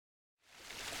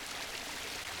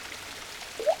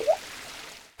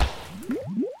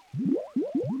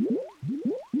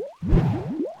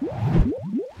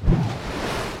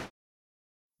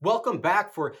Welcome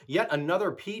back for yet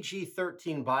another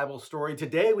PG-13 Bible story.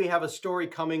 Today we have a story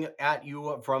coming at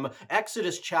you from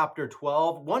Exodus chapter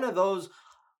 12, one of those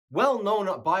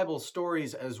well-known Bible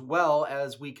stories as well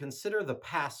as we consider the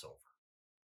Passover.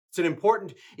 It's an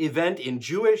important event in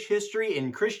Jewish history,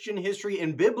 in Christian history,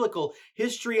 in biblical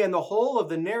history, and the whole of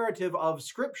the narrative of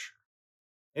Scripture.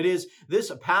 It is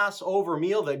this Passover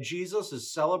meal that Jesus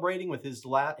is celebrating with his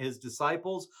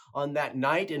disciples on that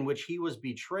night in which he was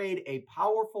betrayed, a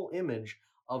powerful image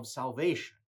of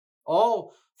salvation.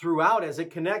 All throughout, as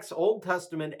it connects Old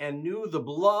Testament and New, the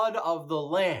blood of the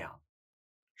Lamb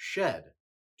shed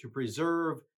to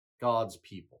preserve God's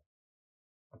people.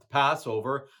 At the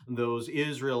Passover, those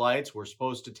Israelites were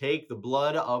supposed to take the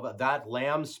blood of that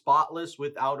lamb, spotless,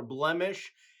 without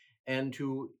blemish, and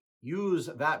to use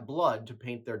that blood to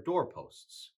paint their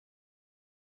doorposts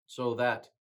so that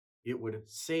it would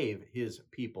save his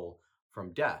people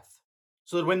from death.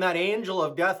 So that when that angel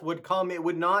of death would come, it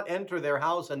would not enter their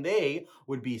house and they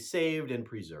would be saved and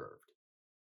preserved.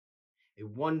 A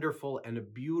wonderful and a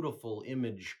beautiful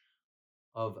image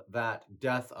of that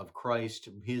death of Christ,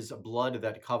 his blood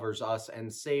that covers us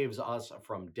and saves us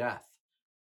from death.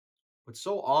 But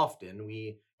so often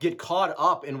we get caught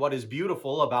up in what is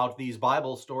beautiful about these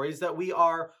Bible stories that we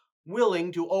are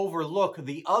willing to overlook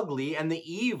the ugly and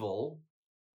the evil,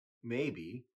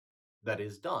 maybe, that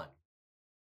is done.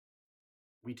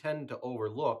 We tend to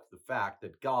overlook the fact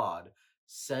that God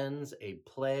sends a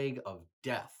plague of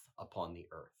death upon the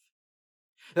earth.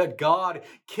 That God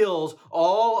kills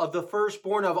all of the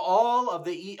firstborn of all of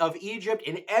Egypt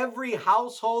in every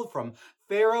household, from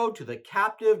Pharaoh to the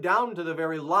captive down to the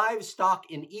very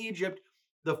livestock in Egypt.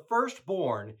 The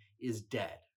firstborn is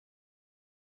dead.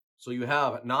 So you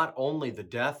have not only the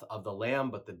death of the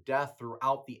lamb, but the death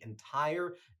throughout the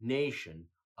entire nation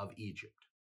of Egypt.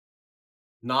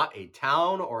 Not a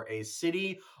town or a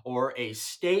city or a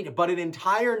state, but an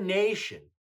entire nation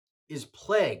is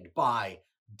plagued by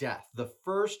death. The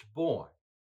firstborn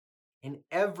in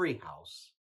every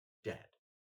house dead.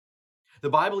 The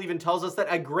Bible even tells us that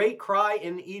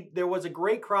there was a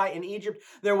great cry in Egypt.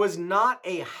 There was not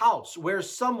a house where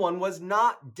someone was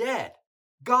not dead.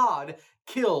 God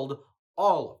killed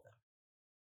all of them.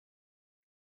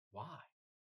 Why?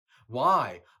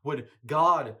 Why would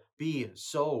God be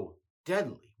so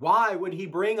deadly? Why would he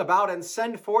bring about and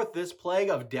send forth this plague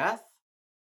of death?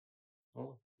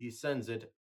 Well, he sends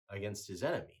it against his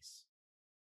enemies.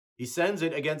 He sends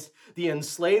it against the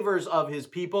enslavers of his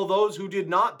people, those who did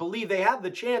not believe. They had the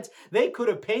chance. They could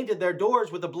have painted their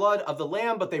doors with the blood of the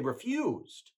Lamb, but they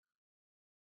refused.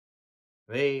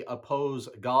 They oppose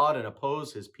God and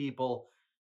oppose his people.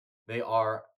 They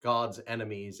are God's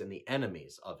enemies and the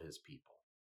enemies of his people.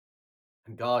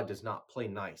 And God does not play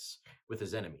nice with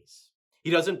his enemies.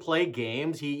 He doesn't play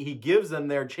games. He gives them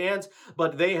their chance,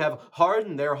 but they have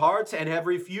hardened their hearts and have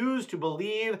refused to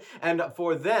believe, and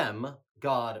for them,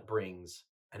 God brings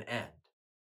an end.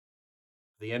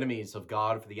 For the enemies of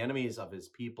God, for the enemies of his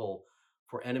people,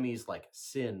 for enemies like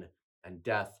sin and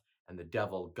death and the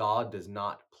devil, God does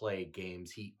not play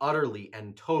games. He utterly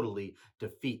and totally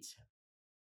defeats him.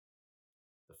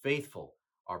 The faithful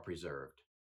are preserved.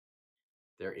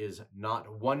 There is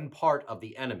not one part of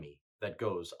the enemy that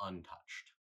goes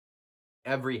untouched.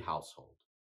 Every household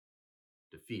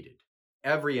defeated.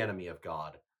 Every enemy of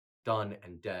God done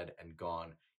and dead and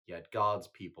gone, yet God's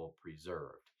people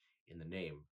preserved in the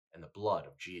name and the blood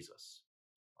of Jesus.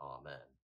 Amen.